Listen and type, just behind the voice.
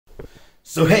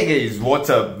So hey guys,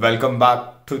 what's up? Welcome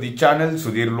back to the channel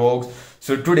Sudhir Vlogs.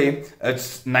 So today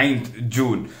it's 9th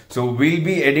June. So we'll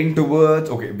be heading towards,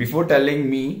 okay, before telling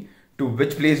me to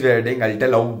which place we're heading, I'll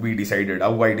tell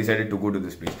how I decided to go to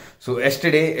this place. So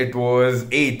yesterday it was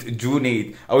June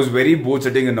 8th. I was very bored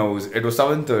sitting in the house. It was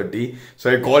 7:30.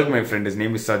 So I called my friend, his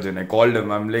name is Sajan. I called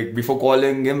him. I'm like, before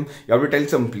calling him, you have to tell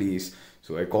some place.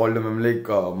 So I called him, I'm like,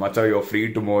 Macha, you're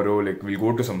free tomorrow, like we'll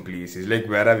go to some place. He's like,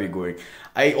 where are we going?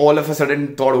 I all of a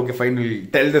sudden thought, okay fine, we'll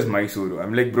tell this Mysore.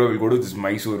 I'm like, bro, we'll go to this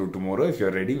Mysore tomorrow. If you're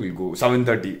ready, we'll go.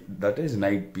 7:30, that is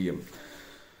 9 PM.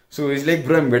 So he's like,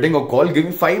 bro, I'm getting a call, give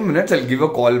me 5 minutes, I'll give a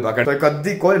call back. And so I cut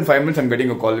the call, in 5 minutes I'm getting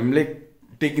a call. I'm like,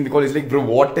 taking the call, he's like, bro,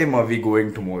 what time are we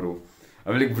going tomorrow?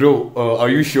 I'm like, bro,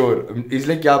 are you sure? He's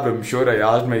like, yeah bro, I'm sure. I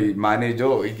asked my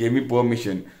manager, he gave me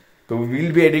permission. So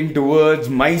we'll be heading towards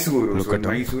Mysore. Look so at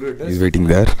him. Mysore it is. He's waiting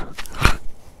there.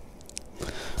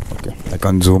 Okay, I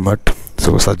can't zoom it.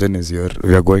 So Sajan is here.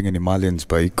 We are going in Himalayan's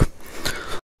bike.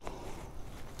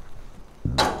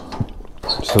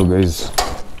 So guys,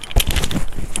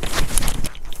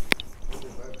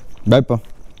 bye pa.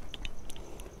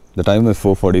 The time is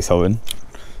 4:47.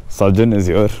 Sajan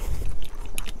is here.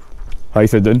 Hi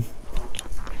Sajan.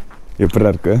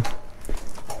 Eppra irukku?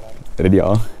 Ready?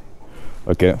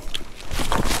 Okay.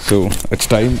 So it's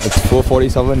time, it's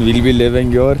 4:47, we'll be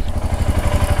leaving here,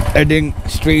 heading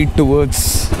straight towards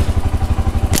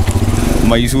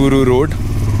Mysore road.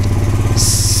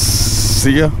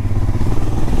 See ya.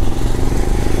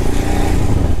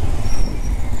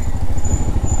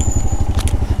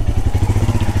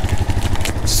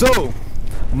 So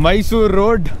Mysore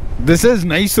road, this is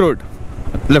nice road.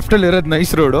 Left al irad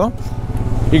nice road.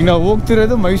 ಈಗ ನಾವು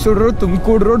ಹೋಗ್ತಿರೋದು Mysuru road,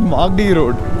 Tumakuru road, Magadi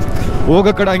road.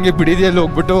 ಹೋಗೋ ಕಡೆ ಹಂಗೆ ಬಿಡಿದಿಯಲ್ಲಿ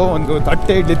ಹೋಗ್ಬಿಟ್ಟು ಒಂದು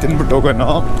ತಟ್ಟೆ ಇಡ್ಲಿ ತಿಂದ್ಬಿಟ್ಟು ಹೋಗೋಣ.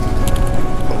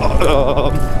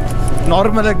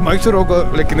 ನಾರ್ಮಲ್ ಆಗಿ ಮೈಸೂರು ಹೋಗೋ,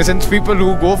 like in the sense people who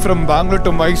go from Bangalore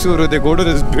to Mysuru, they go to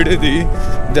this ಬಿಡಿದಿ,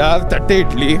 they have ತಟ್ಟೆ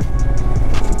idli.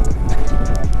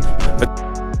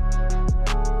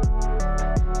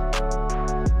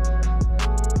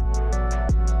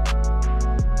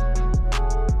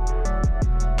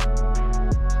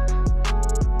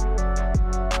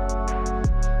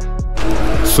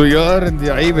 So here in the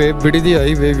highway, Bididi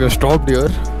highway, we have stopped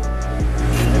here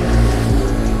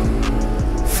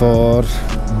for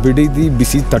Bididi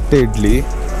Bisi Tatte Idli.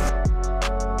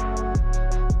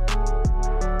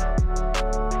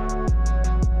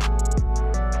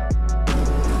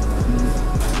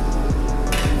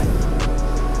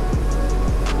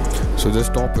 So this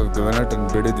stop we have given it in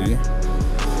Bididi.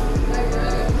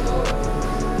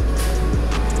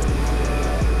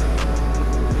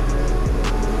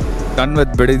 Done with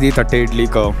Bididi Tatte Idli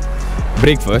ka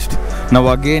breakfast. Now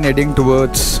again heading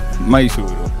towards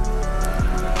Mysore.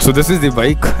 So this is the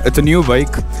bike. It's a new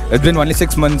bike. It's been only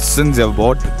 6 months since I've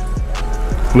bought.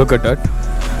 Look at that.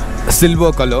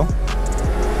 Silver color.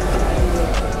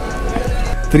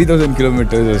 3,000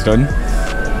 kilometers is done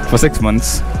for 6 months.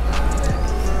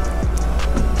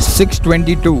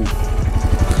 6:22.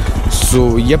 So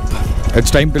yep,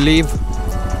 it's time to leave.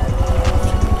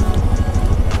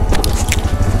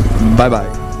 Bye bye.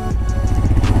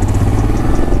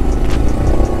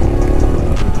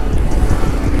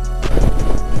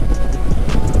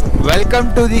 Welcome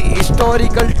to the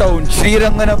historical town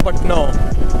Sriranganapatna.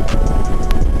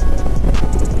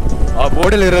 ಆ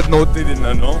ಬೋರ್ಡಲ್ಲಿ ಇರೋದು ನೋಡ್ತಿದ್ದೀನಿ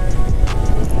ನಾನು.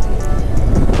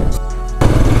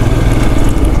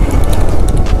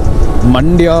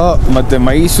 ಮಂಡ್ಯ ಮತ್ತೆ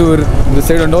Mysuru, the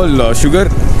side and all,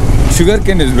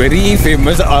 sugarcane is very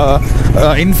famous.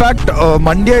 In fact,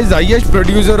 Mandya is the highest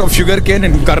producer of sugarcane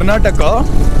in Karnataka.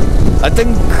 I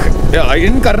think, yeah,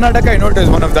 in Karnataka I know it is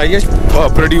one of the highest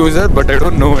producer, but I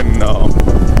don't know in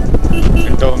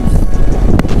terms.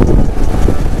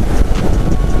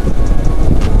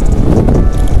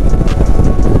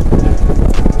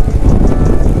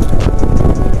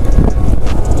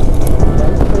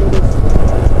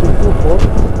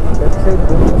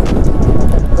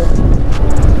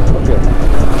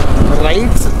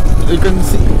 You can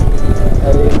see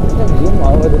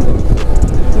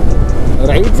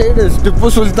right side is Tipu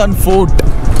Sultan Fort,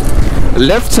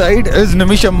 left side is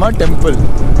Nimishambha Temple.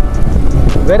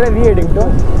 Where are we heading to?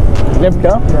 Left,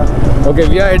 huh? Yeah. Okay,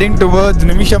 we are heading towards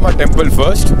Nimishambha Temple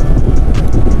first.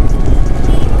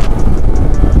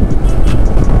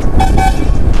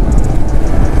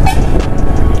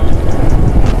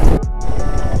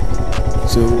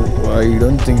 So I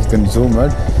don't think you can zoom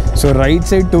out. So right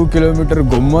side 2 kilometer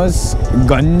Gommas,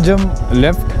 Ganjam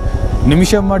left,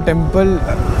 Nimishambha Temple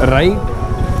right.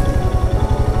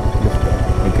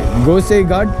 Okay. Gosai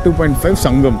Ghat 2.5,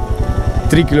 Sangam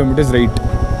 3 kilometers right.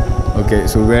 Okay,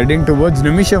 so we're heading towards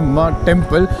Nimishambha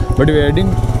Temple, but we're heading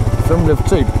from left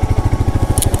side.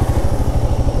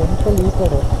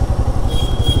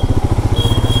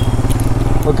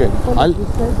 Okay,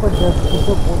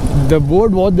 the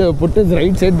board what they put is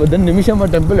right side, but then Nimishambha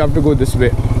Temple you have to go this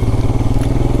way.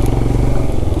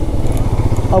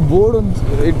 A board,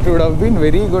 it would have been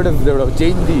very good if they would have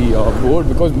changed the board,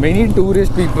 because many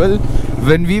tourist people,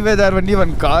 when we were there, only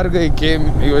one car guy came,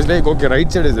 he was like, okay,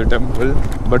 right side is the temple,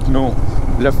 but no,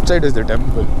 left side is the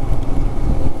temple.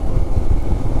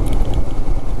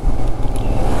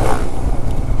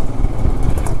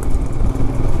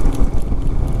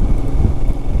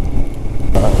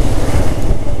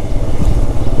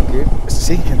 Okay,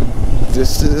 see,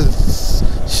 this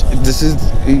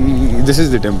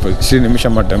is the temple, Sri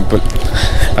Nimishambha Temple.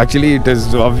 Actually, it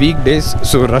is weekdays,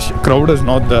 so crowd is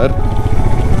not there.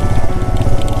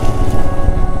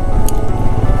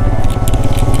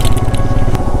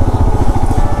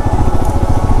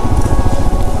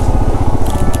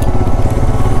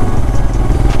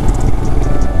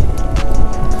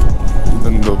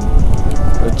 Even though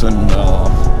it's a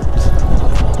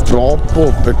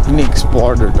proper picnic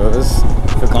spot, it is.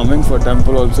 If you're coming for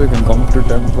temple also, you can come to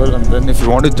temple, and then if you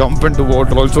want to jump into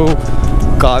water also,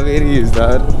 Cauvery is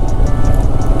there,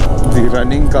 the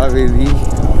running Cauvery.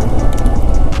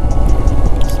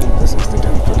 So this is the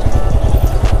temple.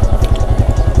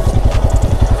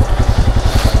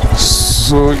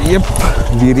 So yep,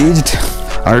 we reached.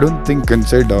 I don't think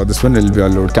inside this one will be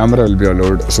allowed, camera will be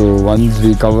allowed. So once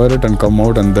we cover it and come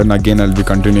out, and then again I'll be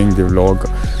continuing the vlog.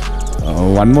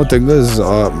 One more thing is,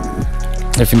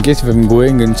 if in case if I'm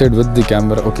going inside with the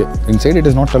camera, okay, inside it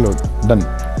is not allowed, done.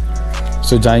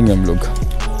 So जाएंगे हम लोग.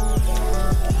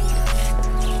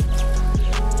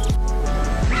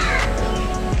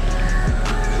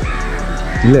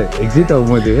 இல்ல exit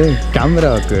ஆகும்போது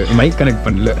கேமராக்கு mic connect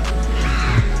பண்ணல.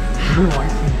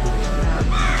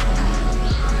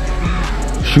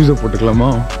 ஷூஸை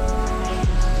போட்டுக்கலாமா?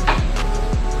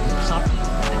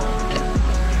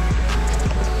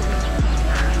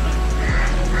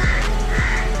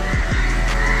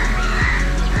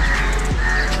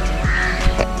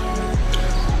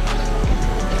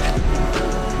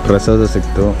 Prasada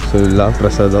sikto, so we'll have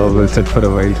prasada, we'll sit for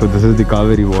a while. So this is the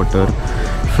Cauvery water.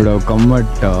 Should have come at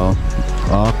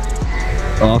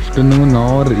afternoon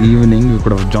or evening, we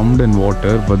could have jumped in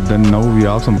water, but then now we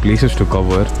have some places to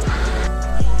cover.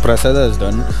 Prasada is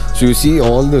done. So you see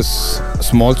all this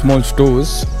small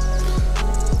stores,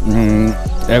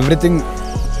 everything,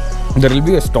 there will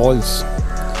be a stalls.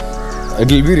 It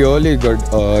will be really good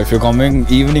if you're coming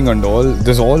evening and all.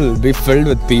 This all will be filled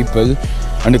with people,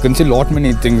 and you can see lot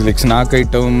many things like snack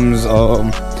items,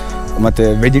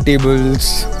 vegetables,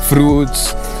 fruits,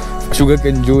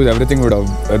 sugarcane juice, everything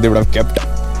they would have kept.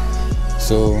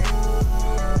 So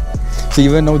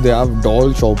even now they have doll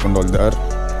shop and all there.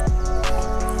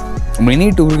 Many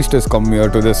tourists come here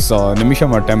to this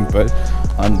Nimishambha Temple,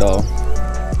 and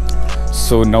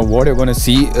so now what you're going to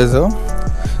see is a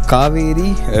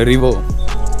Cauvery River.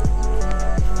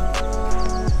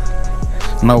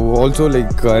 Now also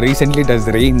recently it has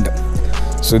rained,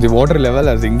 so the water level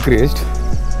has increased.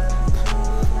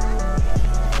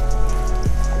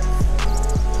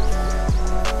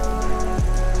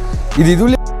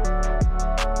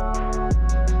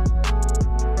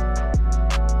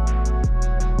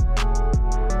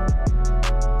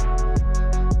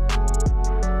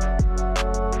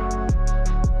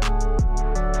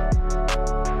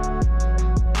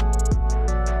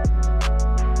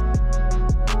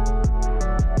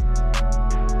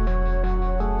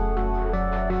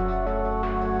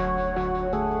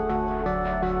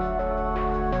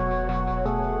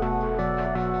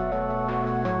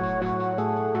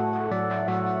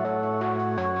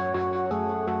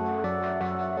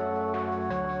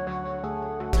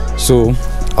 So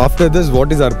after this,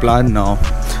 what is our plan now,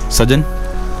 Sajan?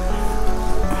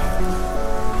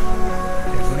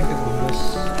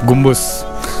 Gumbas.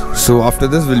 So after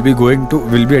this, we'll be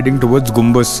heading towards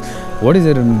Gumbas. What is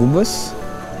there in Gumbas? I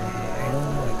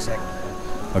don't know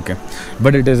exactly. Okay,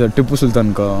 but it is a Tipu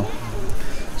Sultan ka.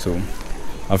 So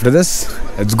after this,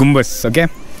 it's Gumbas. Okay.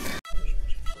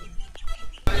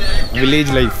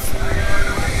 Village life.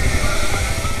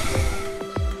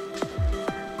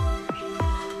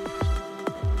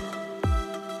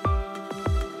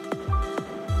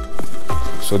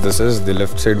 So this is the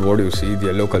left side, what you see, the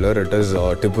yellow color, it is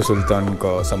Tipu Sultan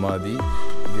ka Samadhi.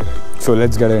 So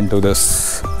let's get into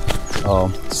this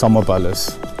summer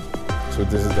palace. So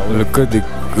this is the, look at the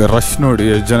rush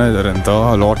nodi, a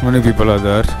lot many people are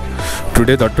there.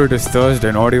 Today that too it is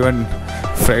Thursday, not even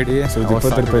Friday. So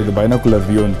the binocular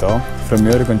view from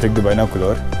here you can check the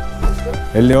binocular.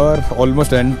 Here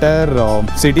almost entire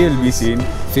city will be seen.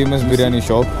 Famous biryani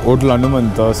shop, Hotel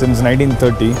Hanumanta since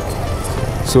 1930.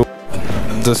 So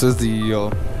this is the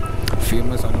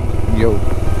famous Hanumanta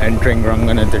entering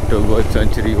Ranganathettu bird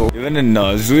sanctuary. Even in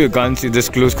zoo you can't see this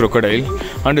close crocodile,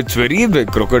 and it's very big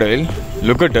crocodile.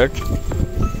 Look at it.